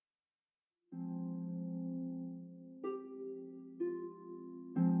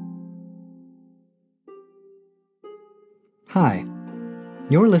Hi,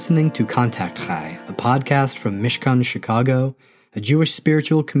 you're listening to Contact Chai, a podcast from Mishkan, Chicago, a Jewish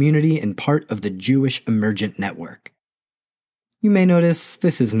spiritual community and part of the Jewish Emergent Network. You may notice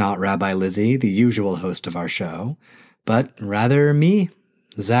this is not Rabbi Lizzie, the usual host of our show, but rather me,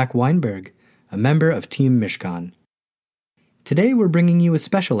 Zach Weinberg, a member of Team Mishkan. Today we're bringing you a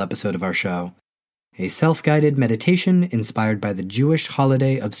special episode of our show, a self-guided meditation inspired by the Jewish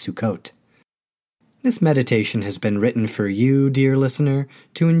holiday of Sukkot. This meditation has been written for you, dear listener,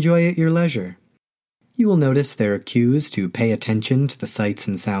 to enjoy at your leisure. You will notice there are cues to pay attention to the sights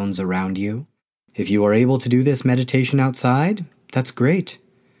and sounds around you. If you are able to do this meditation outside, that's great.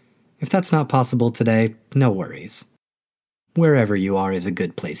 If that's not possible today, no worries. Wherever you are is a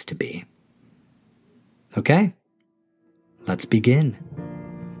good place to be. Okay, let's begin.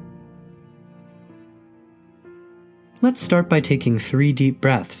 Let's start by taking 3 deep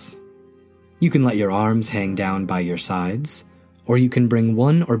breaths. You can let your arms hang down by your sides, or you can bring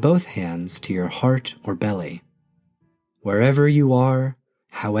one or both hands to your heart or belly. Wherever you are,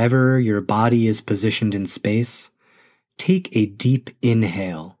 however your body is positioned in space, take a deep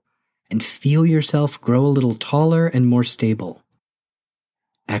inhale and feel yourself grow a little taller and more stable.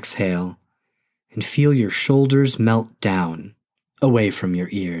 Exhale and feel your shoulders melt down, away from your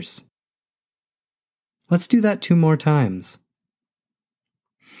ears. Let's do that 2 more times.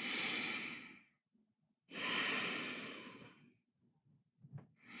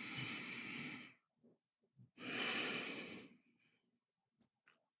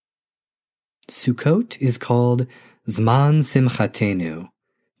 Sukkot is called Zman Simchatenu,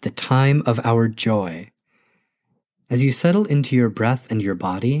 the time of our joy. As you settle into your breath and your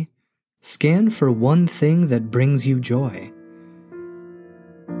body, scan for one thing that brings you joy.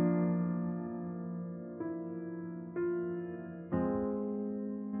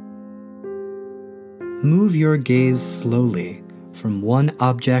 Move your gaze slowly from one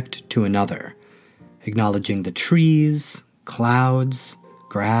object to another, acknowledging the trees, clouds,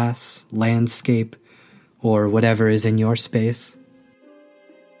 grass, landscape, or whatever is in your space.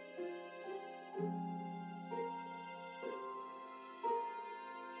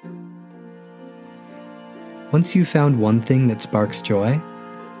 Once you've found one thing that sparks joy,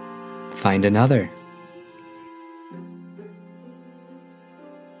 find another.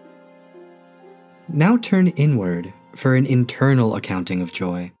 Now turn inward for an internal accounting of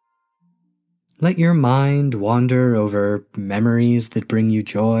joy. Let your mind wander over memories that bring you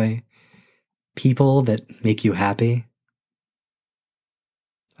joy, people that make you happy.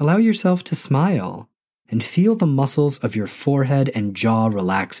 Allow yourself to smile and feel the muscles of your forehead and jaw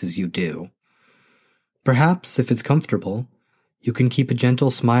relax as you do. Perhaps, if it's comfortable, you can keep a gentle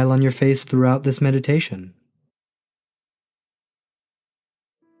smile on your face throughout this meditation.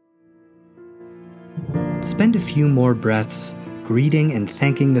 Spend a few more breaths greeting and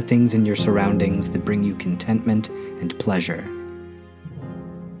thanking the things in your surroundings that bring you contentment and pleasure.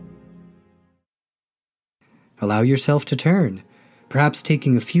 Allow yourself to turn, perhaps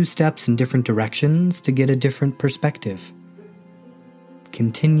taking a few steps in different directions to get a different perspective.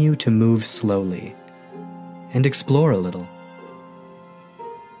 Continue to move slowly and explore a little.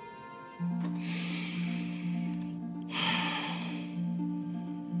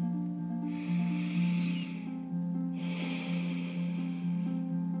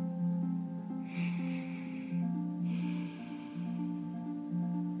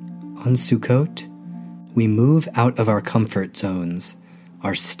 On Sukkot, we move out of our comfort zones,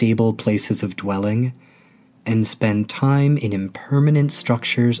 our stable places of dwelling, and spend time in impermanent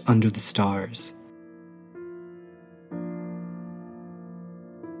structures under the stars.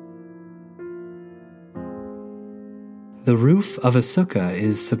 The roof of a sukkah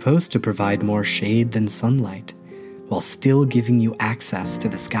is supposed to provide more shade than sunlight, while still giving you access to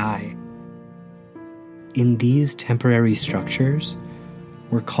the sky. In these temporary structures,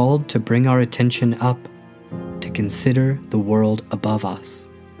 we're called to bring our attention up, to consider the world above us.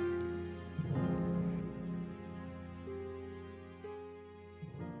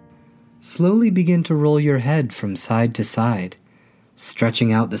 Slowly begin to roll your head from side to side,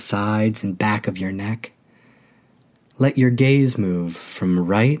 stretching out the sides and back of your neck. Let your gaze move from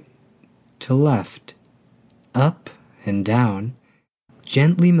right to left, up and down,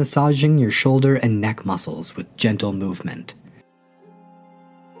 gently massaging your shoulder and neck muscles with gentle movement.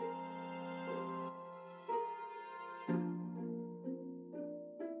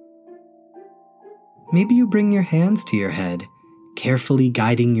 Maybe you bring your hands to your head, carefully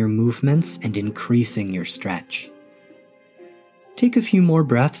guiding your movements and increasing your stretch. Take a few more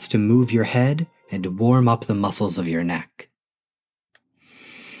breaths to move your head and warm up the muscles of your neck.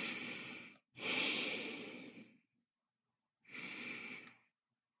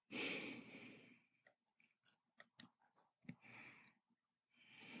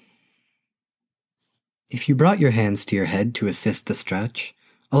 If you brought your hands to your head to assist the stretch,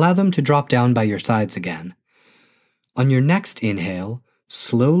 allow them to drop down by your sides again. On your next inhale,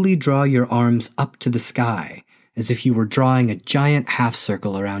 slowly draw your arms up to the sky as if you were drawing a giant half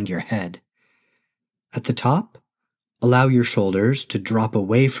circle around your head. At the top, allow your shoulders to drop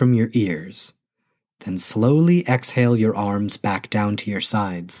away from your ears. Then slowly exhale your arms back down to your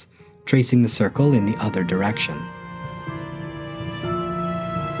sides, tracing the circle in the other direction.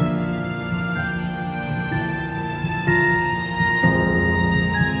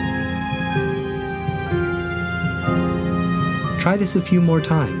 Try this a few more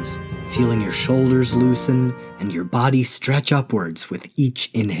times, feeling your shoulders loosen and your body stretch upwards with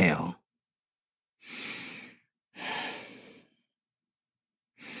each inhale.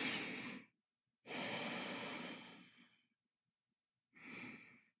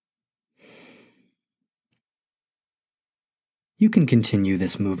 You can continue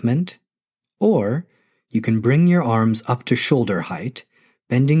this movement, or you can bring your arms up to shoulder height,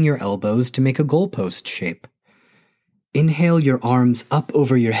 bending your elbows to make a goalpost shape. Inhale your arms up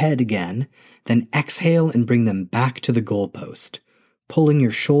over your head again, then exhale and bring them back to the goalpost, pulling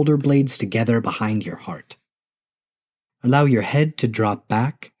your shoulder blades together behind your heart. Allow your head to drop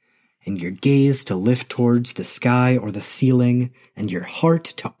back and your gaze to lift towards the sky or the ceiling and your heart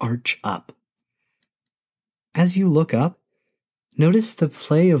to arch up. As you look up, notice the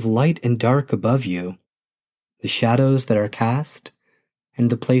play of light and dark above you, the shadows that are cast, and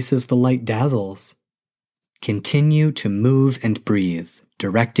the places the light dazzles. Continue to move and breathe,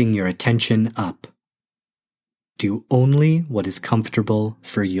 directing your attention up. Do only what is comfortable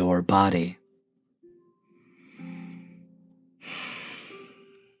for your body.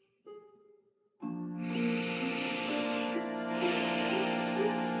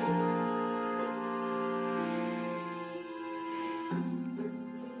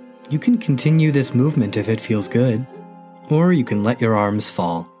 You can continue this movement if it feels good, or you can let your arms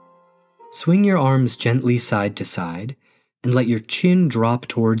fall. Swing your arms gently side to side and let your chin drop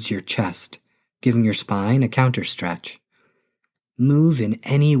towards your chest, giving your spine a counter stretch. Move in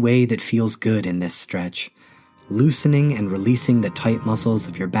any way that feels good in this stretch, loosening and releasing the tight muscles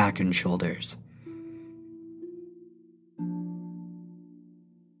of your back and shoulders.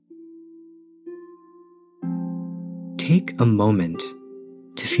 Take a moment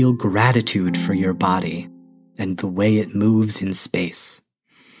to feel gratitude for your body and the way it moves in space.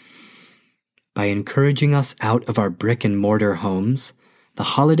 By encouraging us out of our brick and mortar homes, the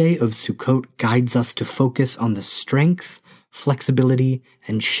holiday of Sukkot guides us to focus on the strength, flexibility,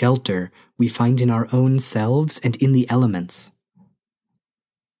 and shelter we find in our own selves and in the elements.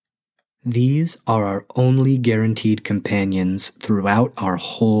 These are our only guaranteed companions throughout our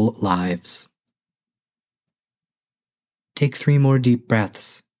whole lives. Take 3 more deep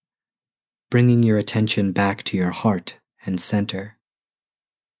breaths, bringing your attention back to your heart and center.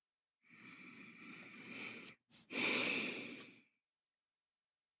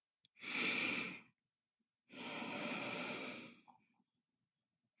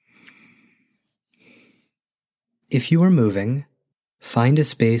 If you are moving, find a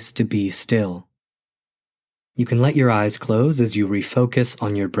space to be still. You can let your eyes close as you refocus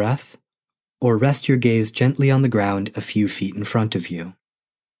on your breath, or rest your gaze gently on the ground a few feet in front of you.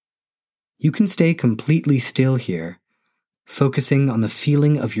 You can stay completely still here, focusing on the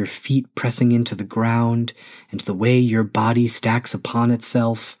feeling of your feet pressing into the ground and the way your body stacks upon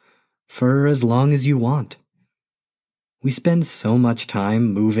itself for as long as you want. We spend so much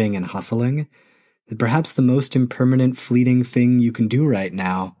time moving and hustling that perhaps the most impermanent, fleeting thing you can do right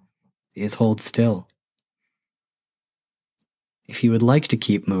now is hold still. If you would like to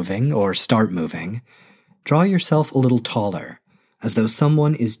keep moving or start moving, draw yourself a little taller, as though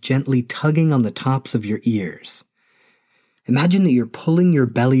someone is gently tugging on the tops of your ears. Imagine that you're pulling your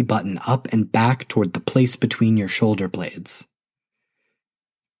belly button up and back toward the place between your shoulder blades.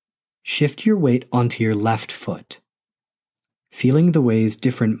 Shift your weight onto your left foot, feeling the ways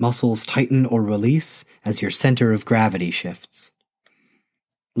different muscles tighten or release as your center of gravity shifts.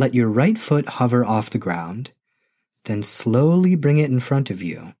 Let your right foot hover off the ground, then slowly bring it in front of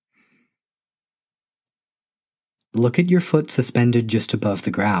you. Look at your foot suspended just above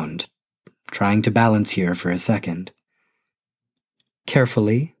the ground, trying to balance here for a second.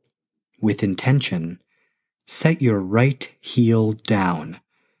 Carefully, with intention, set your right heel down,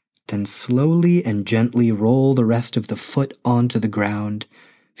 then slowly and gently roll the rest of the foot onto the ground,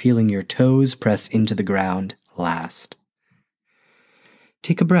 feeling your toes press into the ground last.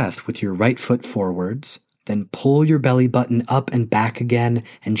 Take a breath with your right foot forwards, then pull your belly button up and back again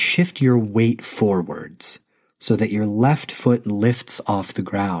and shift your weight forwards so that your left foot lifts off the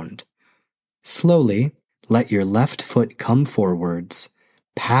ground. Slowly, let your left foot come forwards,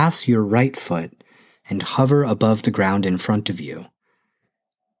 pass your right foot, and hover above the ground in front of you.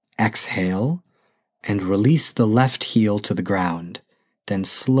 Exhale, and release the left heel to the ground. Then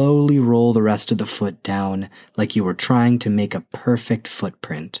slowly roll the rest of the foot down like you were trying to make a perfect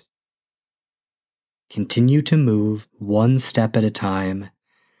footprint. Continue to move one step at a time,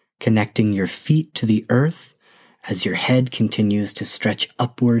 connecting your feet to the earth as your head continues to stretch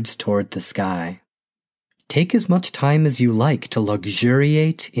upwards toward the sky. Take as much time as you like to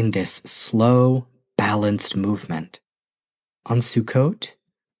luxuriate in this slow, balanced movement. On Sukkot,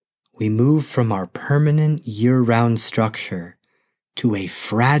 we move from our permanent year-round structure to a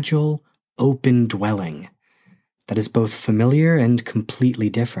fragile, open dwelling that is both familiar and completely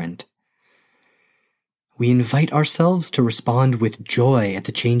different. We invite ourselves to respond with joy at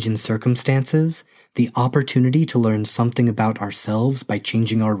the change in circumstances, the opportunity to learn something about ourselves by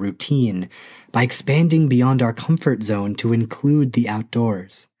changing our routine, by expanding beyond our comfort zone to include the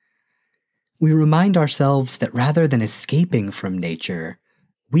outdoors. We remind ourselves that rather than escaping from nature,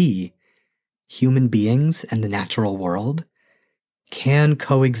 we, human beings and the natural world, can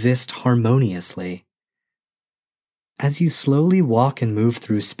coexist harmoniously. As you slowly walk and move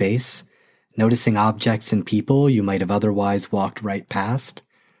through space, noticing objects and people you might have otherwise walked right past,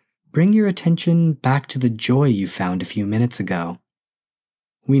 bring your attention back to the joy you found a few minutes ago.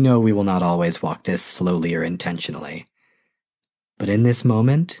 We know we will not always walk this slowly or intentionally, but in this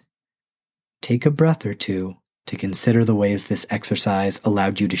moment, take a breath or two to consider the ways this exercise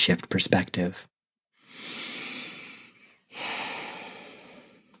allowed you to shift perspective.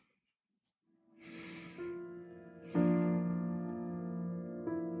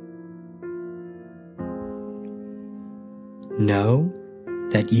 Know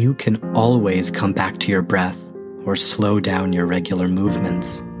that you can always come back to your breath or slow down your regular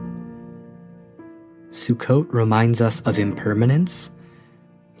movements. Sukkot reminds us of impermanence,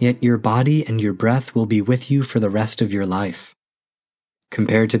 yet your body and your breath will be with you for the rest of your life.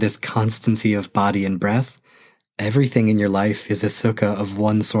 Compared to this constancy of body and breath, everything in your life is a sukkah of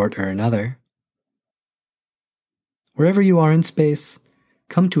one sort or another. Wherever you are in space,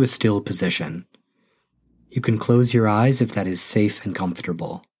 come to a still position. You can close your eyes if that is safe and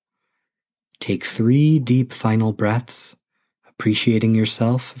comfortable. Take 3 deep final breaths, appreciating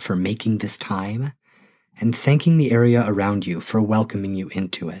yourself for making this time, and thanking the area around you for welcoming you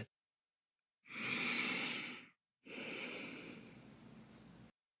into it.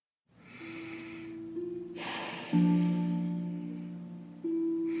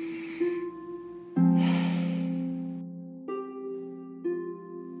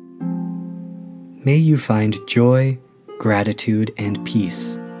 May you find joy, gratitude, and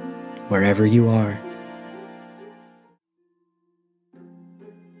peace wherever you are.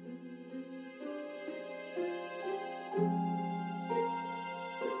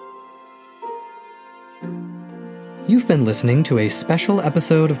 You've been listening to a special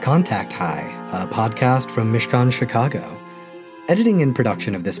episode of Contact High, a podcast from Mishkan, Chicago. Editing and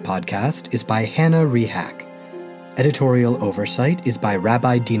production of this podcast is by Hannah Rehak. Editorial oversight is by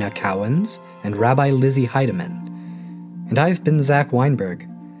Rabbi Dina Cowens and Rabbi Lizzie Heidemann. And I've been Zach Weinberg.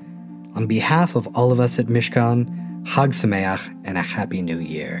 On behalf of all of us at Mishkan, Chag Sameach and a Happy New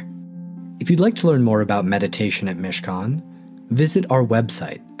Year. If you'd like to learn more about meditation at Mishkan, visit our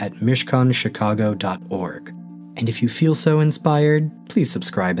website at mishkanchicago.org. And if you feel so inspired, please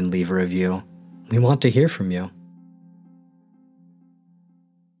subscribe and leave a review. We want to hear from you.